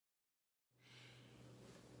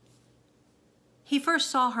He first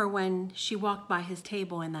saw her when she walked by his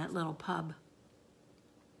table in that little pub.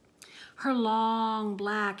 Her long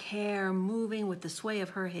black hair moving with the sway of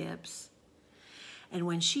her hips. And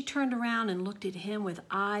when she turned around and looked at him with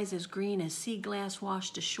eyes as green as sea glass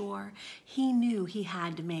washed ashore, he knew he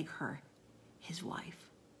had to make her his wife.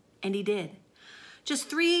 And he did. Just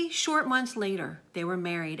 3 short months later, they were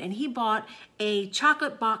married, and he bought a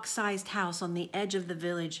chocolate box-sized house on the edge of the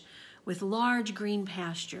village with large green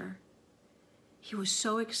pasture. He was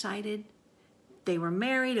so excited. They were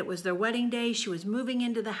married. It was their wedding day. She was moving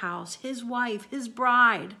into the house, his wife, his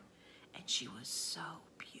bride, and she was so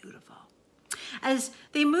beautiful. As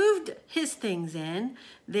they moved his things in,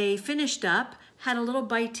 they finished up, had a little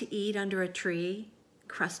bite to eat under a tree,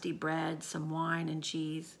 crusty bread, some wine and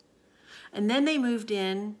cheese. And then they moved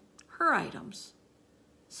in her items,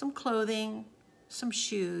 some clothing, some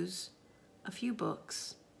shoes, a few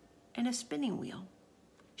books, and a spinning wheel.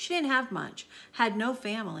 She didn't have much, had no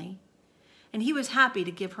family, and he was happy to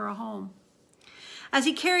give her a home. As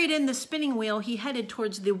he carried in the spinning wheel, he headed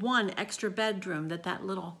towards the one extra bedroom that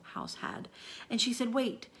little house had. And she said,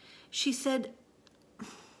 wait. She said,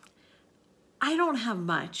 I don't have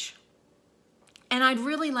much, and I'd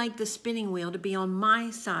really like the spinning wheel to be on my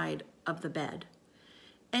side of the bed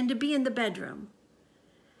and to be in the bedroom.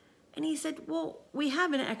 And he said, well, we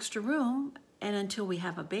have an extra room, and until we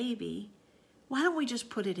have a baby, why don't we just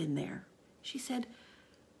put it in there? She said,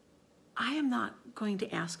 I am not going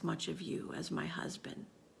to ask much of you as my husband,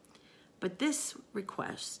 but this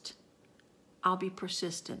request I'll be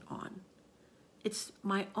persistent on. It's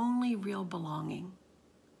my only real belonging.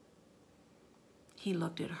 He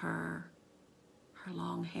looked at her, her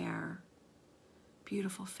long hair,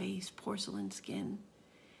 beautiful face, porcelain skin,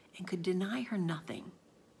 and could deny her nothing.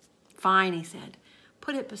 Fine, he said,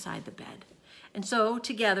 put it beside the bed. And so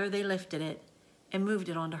together they lifted it and moved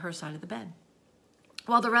it onto her side of the bed.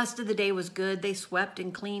 While the rest of the day was good, they swept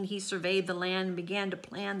and cleaned. He surveyed the land and began to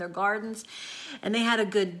plan their gardens. And they had a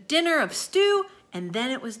good dinner of stew, and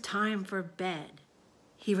then it was time for bed.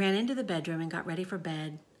 He ran into the bedroom and got ready for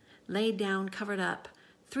bed, laid down, covered up,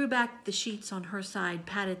 threw back the sheets on her side,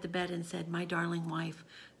 patted the bed, and said, my darling wife,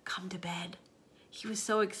 come to bed. He was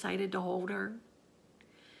so excited to hold her.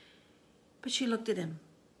 But she looked at him,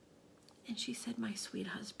 and she said, my sweet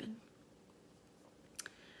husband,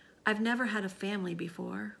 I've never had a family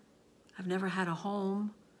before. I've never had a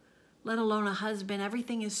home, let alone a husband.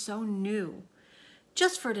 Everything is so new.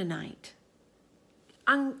 Just for tonight,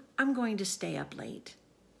 I'm going to stay up late.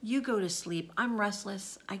 You go to sleep. I'm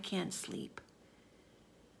restless. I can't sleep.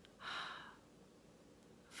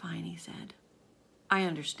 Fine, he said. I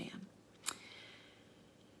understand.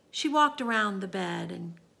 She walked around the bed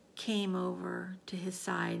and came over to his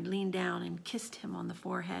side, leaned down and kissed him on the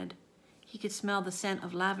forehead. He could smell the scent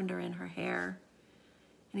of lavender in her hair,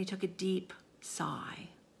 and he took a deep sigh.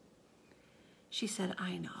 She said,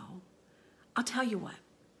 I know. I'll tell you what.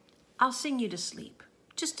 I'll sing you to sleep.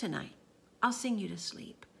 Just tonight. I'll sing you to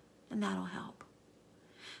sleep, and that'll help.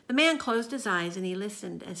 The man closed his eyes, and he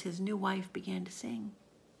listened as his new wife began to sing.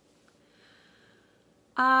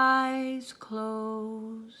 Eyes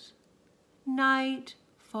close, night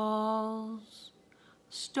falls,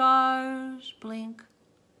 stars blink,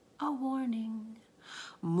 a warning.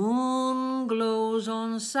 Moon glows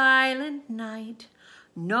on silent night.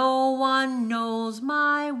 No one knows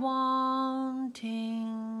my wanting.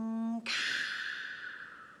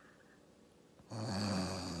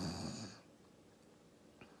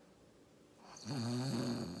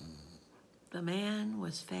 The man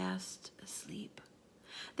was fast asleep.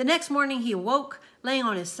 The next morning he awoke, laying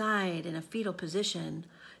on his side in a fetal position.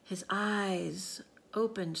 His eyes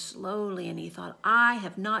opened slowly, and he thought, I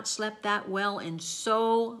have not slept that well in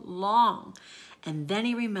so long. And then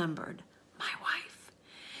he remembered, my wife.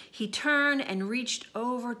 He turned and reached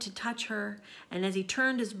over to touch her, and as he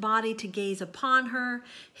turned his body to gaze upon her,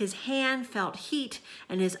 his hand felt heat,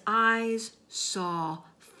 and his eyes saw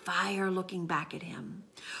fire looking back at him.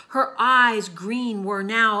 Her eyes, green, were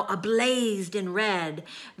now ablazed in red,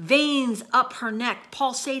 veins up her neck,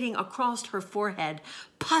 pulsating across her forehead,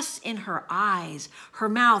 pus in her eyes, her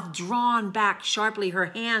mouth drawn back sharply, her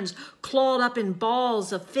hands clawed up in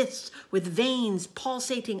balls of fists with veins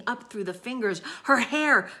pulsating up through the fingers, her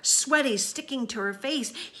hair sweaty, sticking to her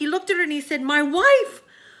face. He looked at her and he said, my wife,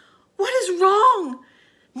 what is wrong?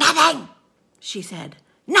 Nothing, she said,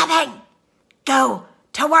 nothing. Go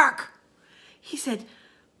to work. He said,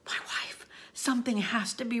 my wife, something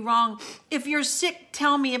has to be wrong. If you're sick,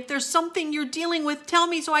 tell me. If there's something you're dealing with, tell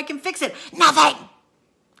me so I can fix it. Nothing.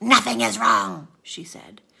 Nothing is wrong, she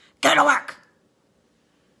said. Go to work.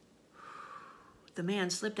 The man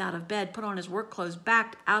slipped out of bed, put on his work clothes,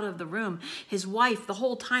 backed out of the room. His wife, the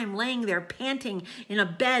whole time, laying there, panting in a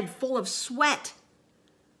bed full of sweat.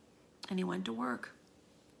 And he went to work.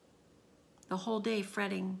 The whole day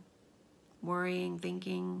fretting, worrying,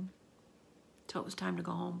 thinking, till it was time to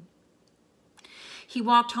go home. He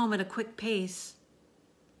walked home at a quick pace.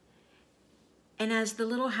 And as the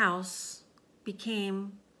little house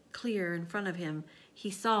became clear in front of him,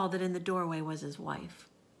 he saw that in the doorway was his wife.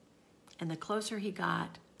 And the closer he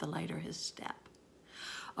got, the lighter his step.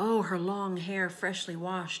 Oh, her long hair, freshly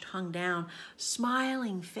washed, hung down,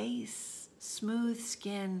 smiling face, smooth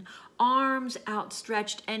skin, arms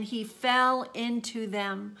outstretched, and he fell into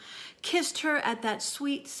them, kissed her at that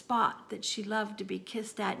sweet spot that she loved to be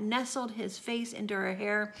kissed at, nestled his face into her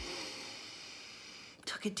hair,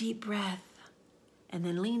 took a deep breath, and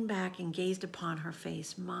then leaned back and gazed upon her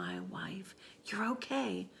face. My wife, you're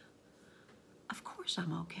okay. Of course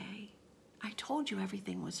I'm okay. I told you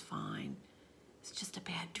everything was fine. It's just a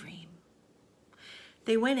bad dream.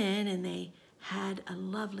 They went in and they had a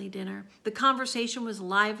lovely dinner. The conversation was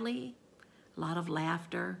lively, a lot of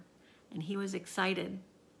laughter, and he was excited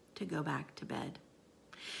to go back to bed.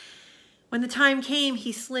 When the time came,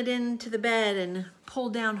 he slid into the bed and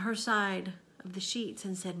pulled down her side of the sheets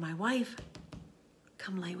and said, my wife,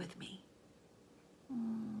 come lay with me.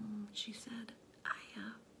 She said,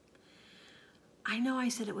 I know I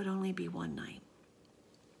said it would only be one night,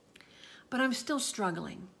 but I'm still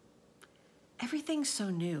struggling. Everything's so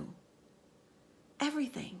new.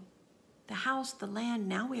 Everything. The house, the land,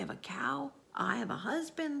 now we have a cow. I have a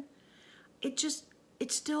husband. It's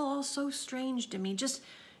still all so strange to me. Just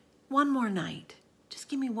one more night. Just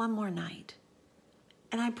give me one more night.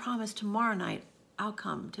 And I promise tomorrow night I'll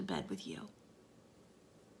come to bed with you.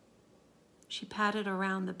 She patted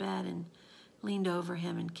around the bed and leaned over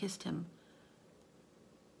him and kissed him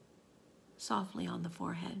softly on the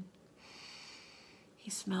forehead. He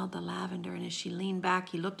smelled the lavender, and as she leaned back,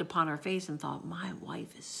 he looked upon her face and thought, my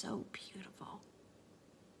wife is so beautiful.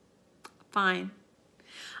 Fine.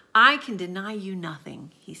 I can deny you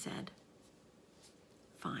nothing, he said.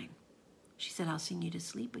 Fine. She said, I'll sing you to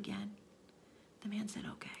sleep again. The man said,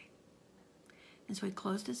 okay. And so he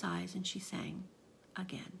closed his eyes and she sang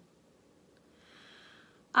again.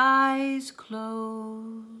 Eyes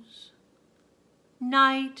close,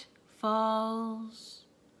 night falls,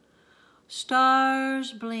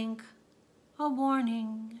 stars blink a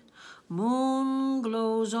warning, moon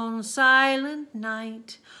glows on silent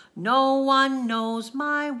night, no one knows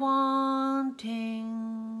my wanting.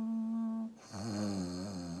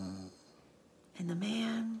 And the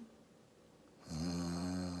man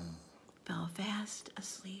fell fast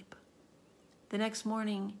asleep. The next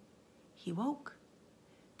morning, he woke,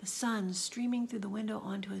 the sun streaming through the window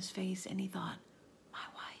onto his face, and he thought, my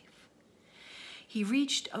wife. He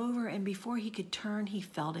reached over, and before he could turn, he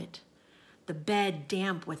felt it. The bed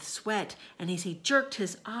damp with sweat, and as he jerked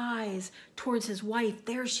his eyes towards his wife,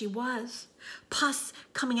 there she was. Pus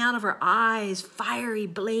coming out of her eyes, fiery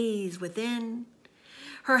blaze within.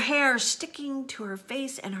 Her hair sticking to her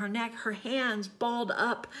face and her neck, her hands balled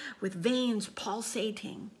up with veins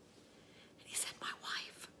pulsating. And he said, my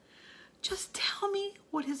wife, just tell me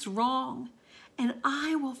what is wrong and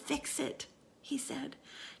I will fix it, he said.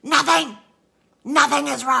 Nothing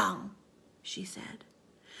is wrong, she said.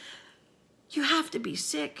 You have to be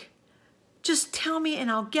sick. Just tell me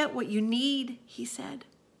and I'll get what you need, he said.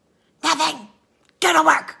 Nothing, go to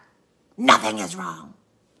work. Nothing is wrong.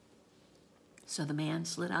 So the man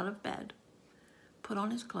slid out of bed, put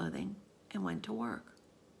on his clothing, and went to work.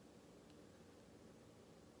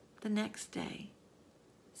 The next day,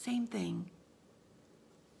 same thing.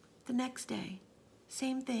 The next day,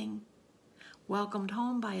 same thing. Welcomed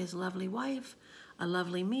home by his lovely wife, a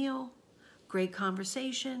lovely meal, great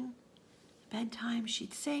conversation. Bedtime,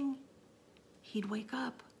 she'd sing, he'd wake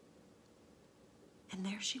up, and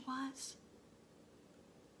there she was.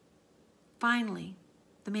 Finally,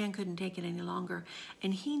 the man couldn't take it any longer,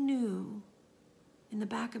 and he knew in the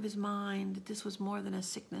back of his mind that this was more than a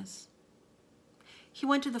sickness. He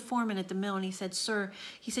went to the foreman at the mill and he said, sir,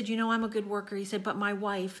 he said, you know, I'm a good worker. He said, but my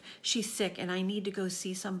wife, she's sick and I need to go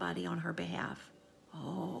see somebody on her behalf.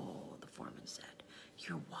 Oh, the foreman said,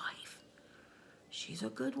 your wife, she's a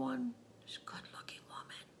good one. She's a good-looking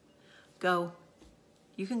woman. Go.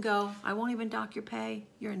 You can go. I won't even dock your pay.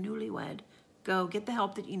 You're a newlywed. Go, get the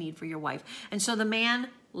help that you need for your wife. And so the man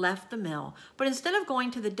left the mill. But instead of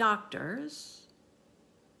going to the doctor's,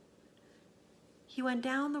 he went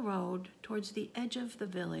down the road towards the edge of the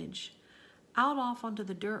village, out off onto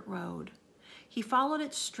the dirt road. He followed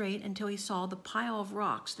it straight until he saw the pile of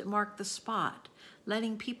rocks that marked the spot,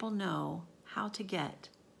 letting people know how to get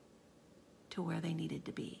to where they needed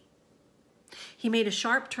to be. He made a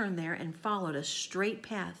sharp turn there and followed a straight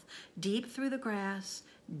path, deep through the grass,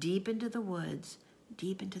 deep into the woods,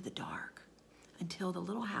 deep into the dark, until the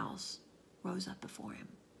little house rose up before him.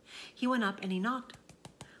 He went up and he knocked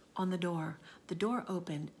on the door. The door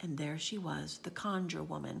opened, and there she was, the conjure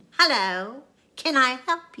woman. "Hello, can I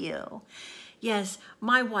help you?" "Yes,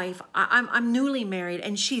 my wife, I'm newly married,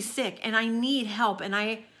 and she's sick, and I need help, and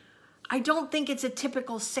I don't think it's a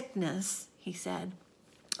typical sickness," he said.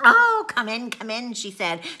 "Oh, come in," she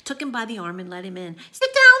said, took him by the arm and let him in.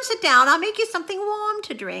 Sit down, I'll make you something warm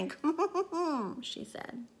to drink," she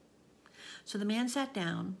said. So the man sat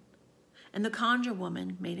down, and the conjure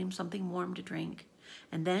woman made him something warm to drink.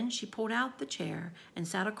 And then she pulled out the chair and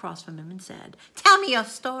sat across from him and said, "Tell me your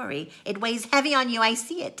story. It weighs heavy on you, I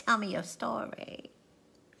see it. Tell me your story."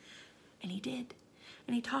 And he did.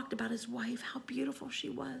 And he talked about his wife, how beautiful she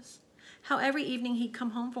was, how every evening he'd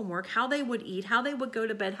come home from work, how they would eat, how they would go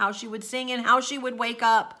to bed, how she would sing, and how she would wake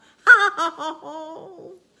up.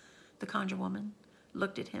 The conjure woman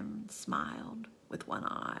looked at him and smiled with one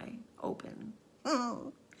eye open.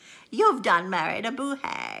 "You've done married a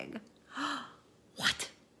boo-hag."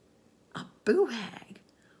 "What? A boo-hag?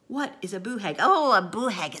 What is a boo-hag?" "Oh, a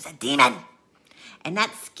boo-hag is a demon. And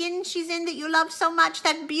that skin she's in that you love so much,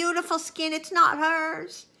 that beautiful skin, it's not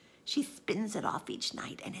hers. She spins it off each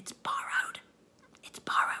night, and it's borrowed. It's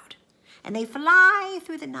borrowed. And they fly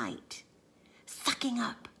through the night, sucking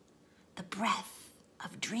up the breath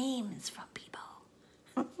of dreams from people."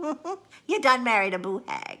 "You done married a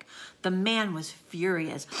boo-hag." The man was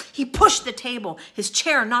furious. He pushed the table. His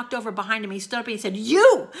chair knocked over behind him. He stood up and he said,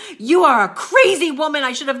 You are a crazy woman.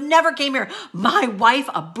 I should have never came here. My wife,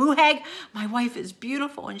 a boo-hag? My wife is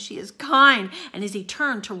beautiful and she is kind." And as he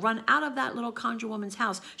turned to run out of that little conjure woman's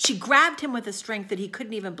house, she grabbed him with a strength that he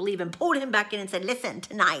couldn't even believe and pulled him back in and said, "Listen,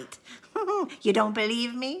 tonight, you don't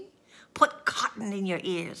believe me? Put cotton in your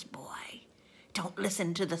ears, boy. Don't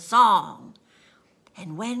listen to the song.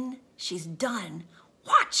 And when she's done,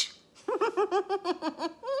 watch.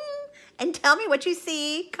 And tell me what you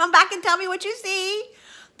see. Come back and tell me what you see."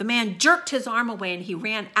 The man jerked his arm away and he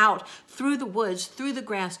ran out through the woods, through the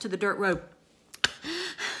grass to the dirt road.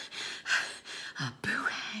 "A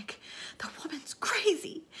boo-hag. The woman's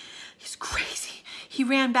crazy. He's crazy." He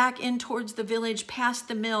ran back in towards the village, past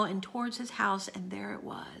the mill, and towards his house, and there it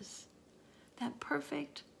was. That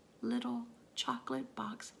perfect little chocolate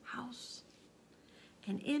box house.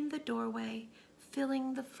 And in the doorway,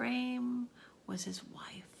 filling the frame, was his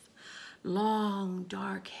wife. Long,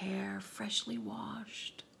 dark hair, freshly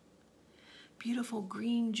washed. Beautiful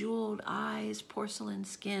green jeweled eyes, porcelain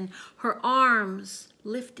skin. Her arms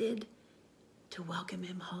lifted to welcome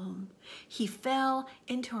him home. He fell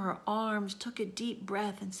into her arms, took a deep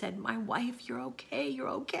breath, and said, "My wife, you're okay, you're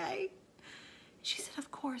okay." She said, "Of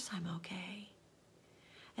course I'm okay."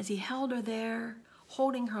 As he held her there,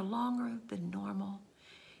 holding her longer than normal,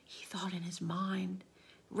 he thought in his mind,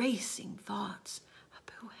 racing thoughts, "A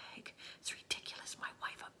boo-hag. It's ridiculous, my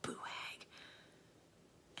wife, a boo-hag."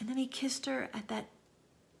 And then he kissed her at that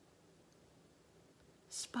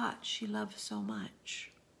spot she loved so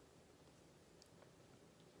much.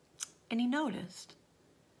 And he noticed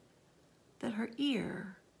that her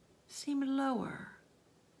ear seemed lower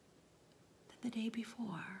than the day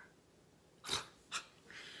before.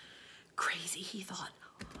 Crazy, he thought.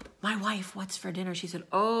 "My wife, what's for dinner?" She said,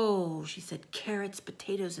 "Oh," she said, "carrots,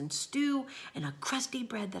 potatoes, and stew, and a crusty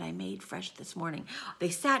bread that I made fresh this morning."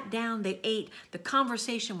 They sat down, they ate. The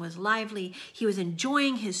conversation was lively. He was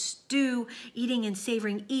enjoying his stew, eating and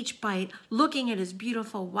savoring each bite, looking at his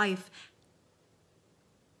beautiful wife.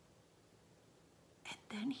 And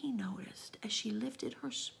then he noticed, as she lifted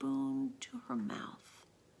her spoon to her mouth,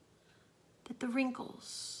 that the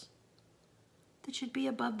wrinkles that should be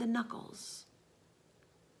above the knuckles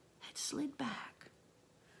had slid back.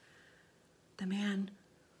 The man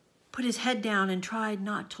put his head down and tried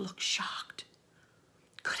not to look shocked.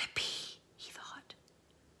 Could it be, he thought?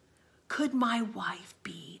 Could my wife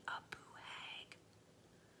be a boo-hag?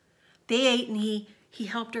 They ate and he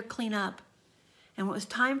helped her clean up. And when it was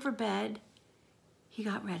time for bed, he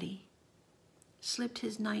got ready, slipped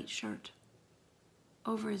his nightshirt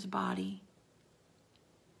over his body,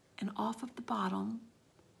 and off of the bottom,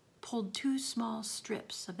 pulled 2 small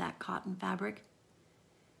strips of that cotton fabric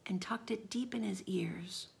and tucked it deep in his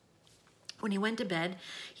ears. When he went to bed,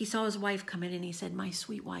 he saw his wife come in and he said, "My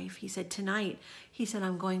sweet wife," he said, "tonight," he said,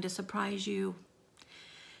 "I'm going to surprise you."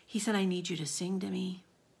 He said, "I need you to sing to me."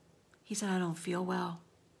 He said, "I don't feel well."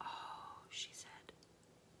 "Oh," she said,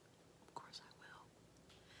 "of course I will."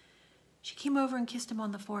 She came over and kissed him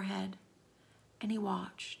on the forehead. and he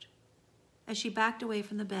watched as she backed away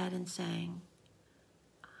from the bed and sang,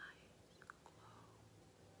 "Eyes glow."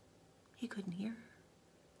 He couldn't hear her.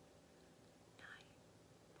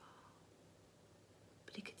 Nightfall.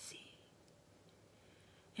 But he could see.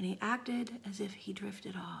 And he acted as if he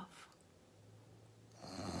drifted off.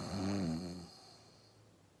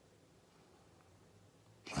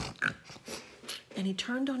 And he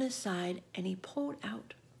turned on his side and he pulled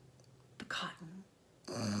out the cotton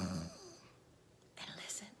and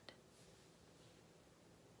listened.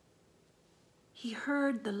 He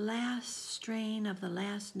heard the last strain of the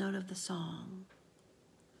last note of the song.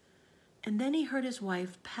 And then he heard his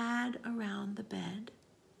wife pad around the bed.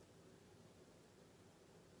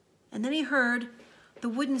 And then he heard the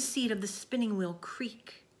wooden seat of the spinning wheel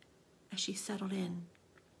creak as she settled in.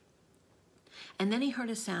 And then he heard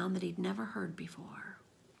a sound that he'd never heard before.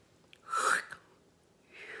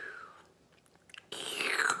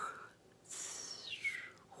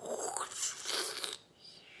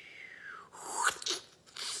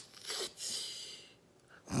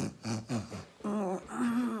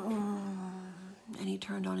 And he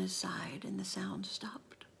turned on his side and the sound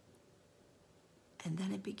stopped. And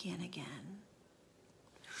then it began again.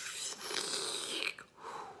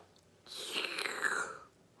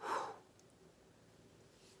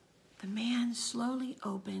 The man slowly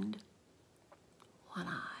opened one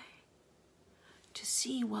eye to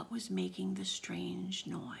see what was making the strange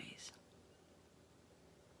noise.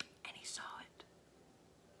 And he saw it.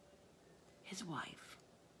 His wife.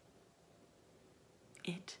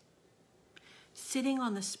 It. Sitting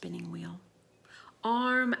on the spinning wheel,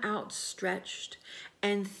 arm outstretched,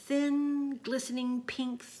 and thin, glistening,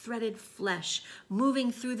 pink threaded flesh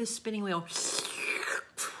moving through the spinning wheel.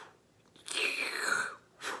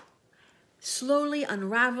 Slowly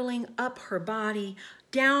unraveling up her body,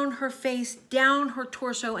 down her face, down her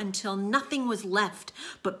torso, until nothing was left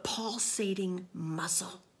but pulsating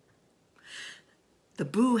muscle. The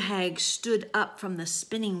boo hag stood up from the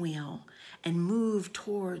spinning wheel and moved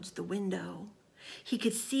towards the window. He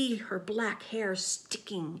could see her black hair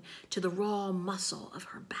sticking to the raw muscle of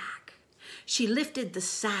her back. She lifted the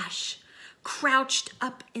sash, crouched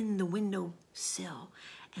up in the window sill,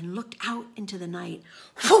 and looked out into the night.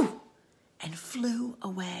 Whew! And flew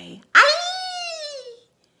away. Aye!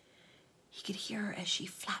 He could hear her as she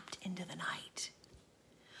flapped into the night.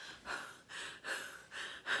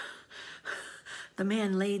 The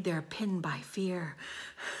man laid there pinned by fear,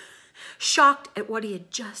 shocked at what he had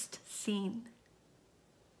just seen.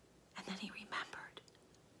 And then he remembered,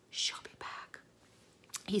 she'll be back.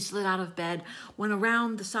 He slid out of bed, went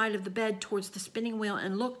around the side of the bed towards the spinning wheel,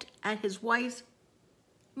 and looked at his wife's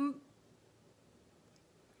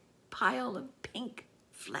pile of pink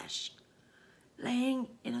flesh laying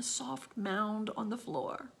in a soft mound on the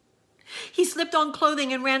floor. He slipped on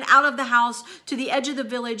clothing and ran out of the house to the edge of the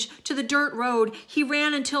village, to the dirt road. He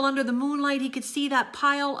ran until under the moonlight he could see that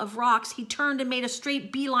pile of rocks. He turned and made a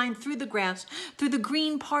straight beeline through the grass, through the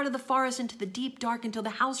green part of the forest, into the deep dark, until the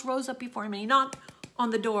house rose up before him, and he knocked on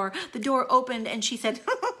the door. The door opened and she said,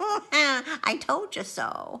 "I told you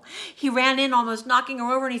so." He ran in, almost knocking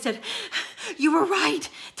her over, and he said, "You were right.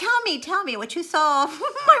 Tell me what you saw.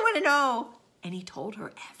 I want to know." And he told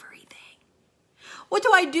her everything. "What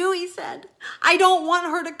do I do?" he said. "I don't want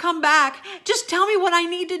her to come back. Just tell me what I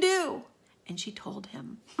need to do." And she told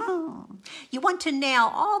him, "You want to nail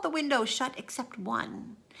all the windows shut except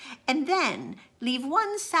one. And then leave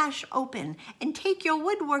one sash open and take your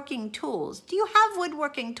woodworking tools. Do you have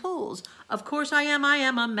woodworking tools?" "Of course I am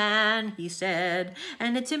a man," he said,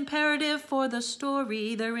 "and it's imperative for the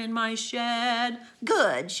story. They're in my shed."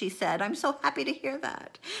 "Good," she said. "I'm so happy to hear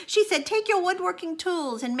that." She said, "Take your woodworking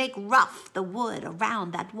tools and make rough the wood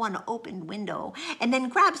around that one open window, and then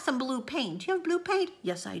grab some blue paint. Do you have blue paint?"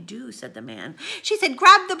 "Yes, I do," said the man. She said,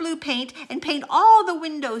 "Grab the blue paint and paint all the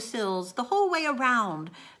window sills the whole way around,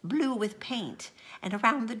 blue with paint, and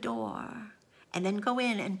around the door. And then go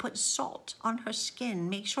in and put salt on her skin.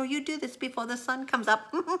 Make sure you do this before the sun comes up.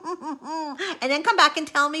 And then come back and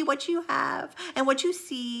tell me what you have and what you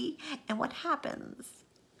see and what happens."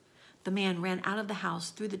 The man ran out of the house,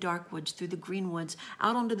 through the dark woods, through the green woods,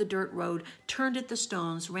 out onto the dirt road, turned at the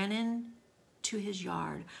stones, ran in to his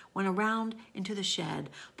yard, went around into the shed,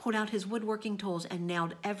 pulled out his woodworking tools, and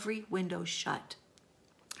nailed every window shut.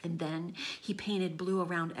 And then he painted blue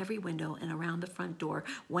around every window and around the front door,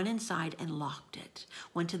 went inside and locked it,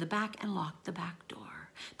 went to the back and locked the back door.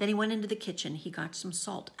 Then he went into the kitchen. He got some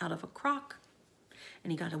salt out of a crock,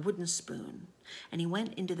 and he got a wooden spoon. And he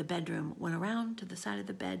went into the bedroom, went around to the side of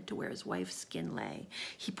the bed to where his wife's skin lay.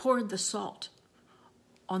 He poured the salt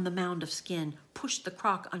on the mound of skin, pushed the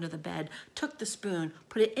crock under the bed, took the spoon,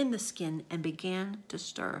 put it in the skin, and began to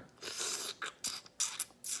stir.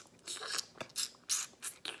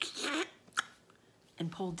 And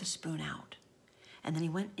pulled the spoon out. And then he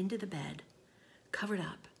went into the bed, covered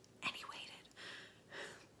up, and he waited.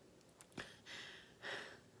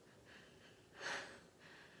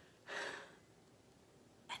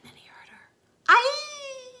 And then he heard her.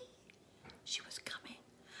 Aye! She was coming.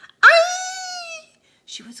 Aye!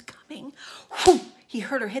 She was coming. Whew! He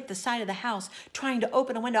heard her hit the side of the house, trying to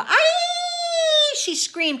open a window. Aye! She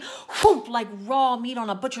screamed, whoop, like raw meat on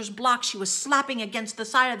a butcher's block. She was slapping against the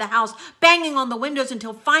side of the house, banging on the windows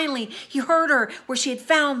until finally he heard her where she had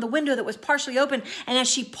found the window that was partially open. And as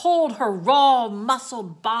she pulled her raw,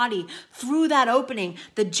 muscled body through that opening,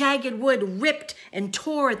 the jagged wood ripped and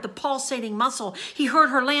tore at the pulsating muscle. He heard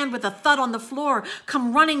her land with a thud on the floor,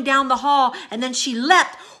 come running down the hall, and then she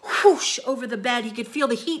leapt, whoosh, over the bed. He could feel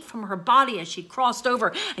the heat from her body as she crossed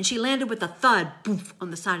over, and she landed with a thud, boof,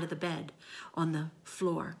 on the side of the bed, on the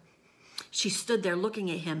floor. She stood there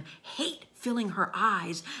looking at him, hate filling her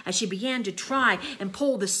eyes as she began to try and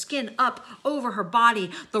pull the skin up over her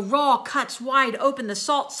body, the raw cuts wide open, the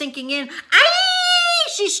salt sinking in. Aye!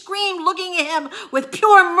 She screamed, looking at him with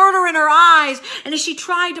pure murder in her eyes. And as she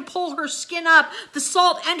tried to pull her skin up, the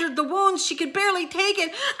salt entered the wounds. She could barely take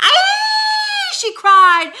it. Aye! She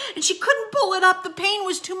cried, and she couldn't pull it up. The pain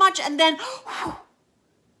was too much. And then, whew,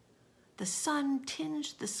 the sun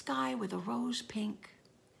tinged the sky with a rose pink,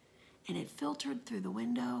 and it filtered through the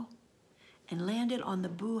window and landed on the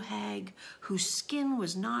boo hag, whose skin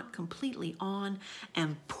was not completely on,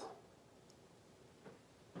 and poof,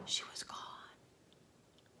 she was gone.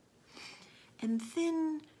 And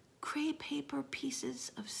thin gray paper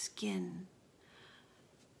pieces of skin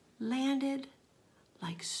landed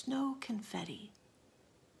like snow confetti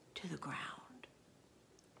to the ground.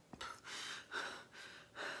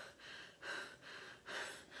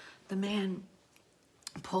 The man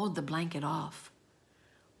pulled the blanket off,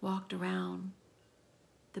 walked around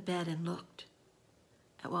the bed and looked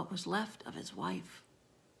at what was left of his wife.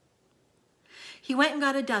 He went and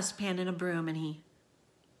got a dustpan and a broom, and he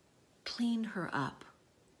cleaned her up.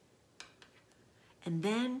 And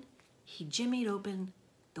then he jimmied open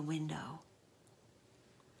the window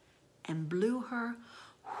and blew her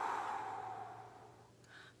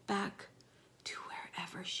back to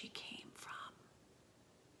wherever she came from.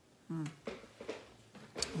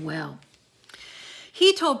 Well,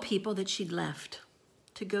 he told people that she'd left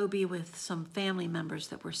to go be with some family members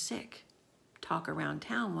that were sick. Talk around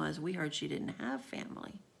town was, we heard she didn't have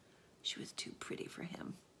family. She was too pretty for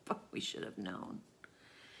him, but we should have known.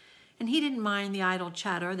 And he didn't mind the idle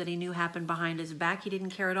chatter that he knew happened behind his back. He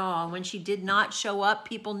didn't care at all. When she did not show up,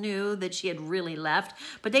 people knew that she had really left,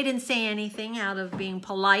 but they didn't say anything out of being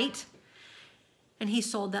polite. And he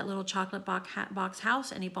sold that little chocolate box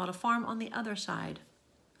house, and he bought a farm on the other side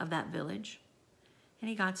of that village. And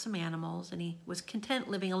he got some animals, and he was content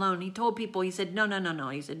living alone. He told people, he said, no, no, no, no.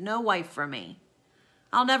 He said, no wife for me.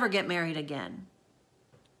 I'll never get married again.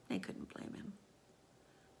 They couldn't blame him.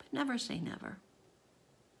 But never say never.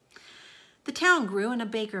 The town grew, and a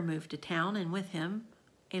baker moved to town, and with him,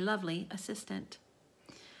 a lovely assistant.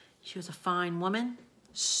 She was a fine woman,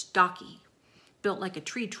 stocky, built like a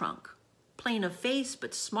tree trunk. Plain of face,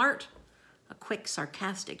 but smart, a quick,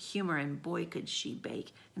 sarcastic humor, and boy, could she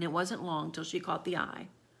bake. And it wasn't long till she caught the eye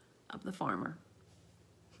of the farmer.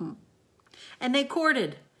 And they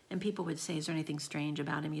courted, and people would say, is there anything strange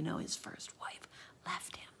about him? You know, his first wife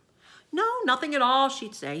left him. No, nothing at all,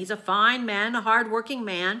 she'd say. He's a fine man, a hard-working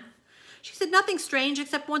man. She said, nothing strange,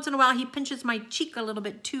 except once in a while he pinches my cheek a little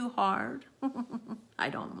bit too hard. I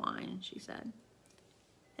don't mind, she said.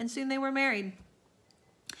 And soon they were married.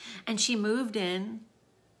 And she moved in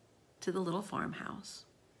to the little farmhouse.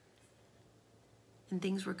 And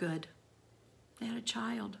things were good. They had a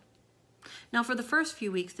child. Now, for the first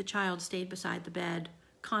few weeks, the child stayed beside the bed,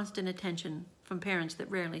 constant attention from parents that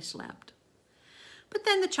rarely slept. But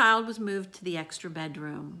then the child was moved to the extra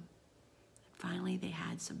bedroom. Finally, they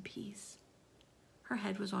had some peace. Her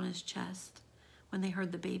head was on his chest when they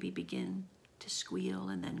heard the baby begin to squeal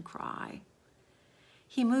and then cry.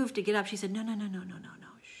 He moved to get up. She said, no, no, no, no, no, no, no.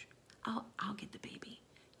 Shh. I'll get the baby.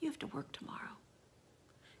 You have to work tomorrow.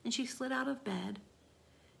 And she slid out of bed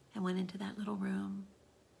and went into that little room.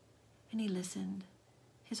 And he listened,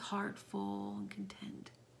 his heart full and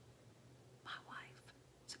content. My wife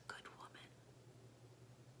is a good woman.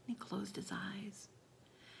 And he closed his eyes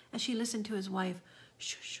as she listened to his wife,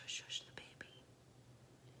 shush, shush, shush, the baby.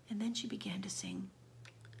 And then she began to sing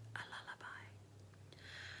a lullaby.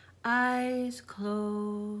 Eyes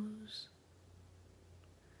closed,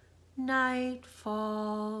 night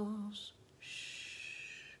falls.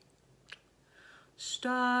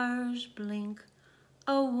 Stars blink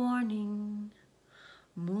a warning.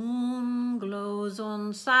 Moon glows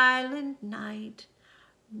on silent night.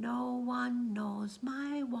 No one knows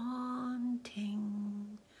my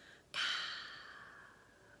wanting.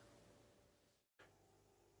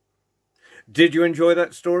 Did you enjoy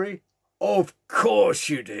that story? Of course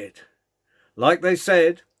you did. Like they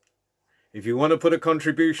said, if you want to put a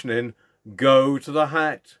contribution in, go to the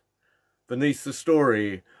hat beneath the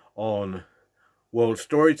story on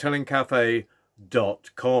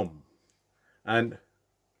worldstorytellingcafe.com. And,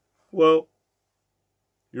 well,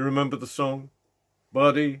 you remember the song?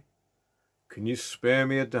 Buddy, can you spare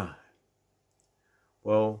me a dime?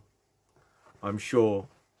 Well, I'm sure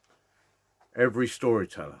every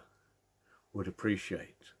storyteller would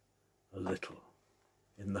appreciate a little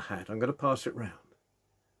in the hat. I'm going to pass it round.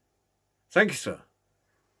 Thank you, sir.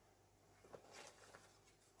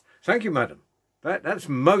 Thank you, madam. That's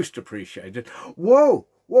most appreciated. Whoa!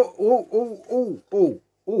 Whoa! Oh! Oh! Oh! Oh!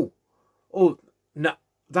 Oh! Oh! No,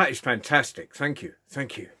 that is fantastic. Thank you.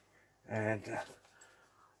 Thank you. And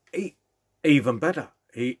even better,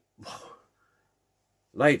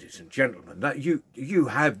 ladies and gentlemen, that you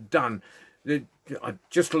have done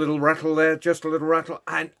just a little rattle there, just a little rattle,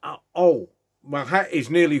 and oh, my hat is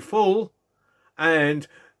nearly full, and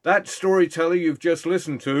that storyteller you've just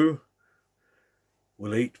listened to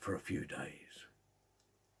will eat for a few days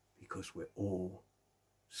because we're all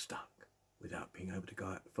stuck without being able to go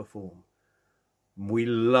out and perform. We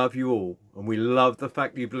love you all, and we love the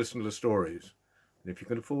fact that you've listened to the stories. And if you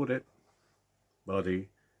can afford it, buddy,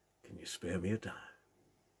 can you spare me a dime?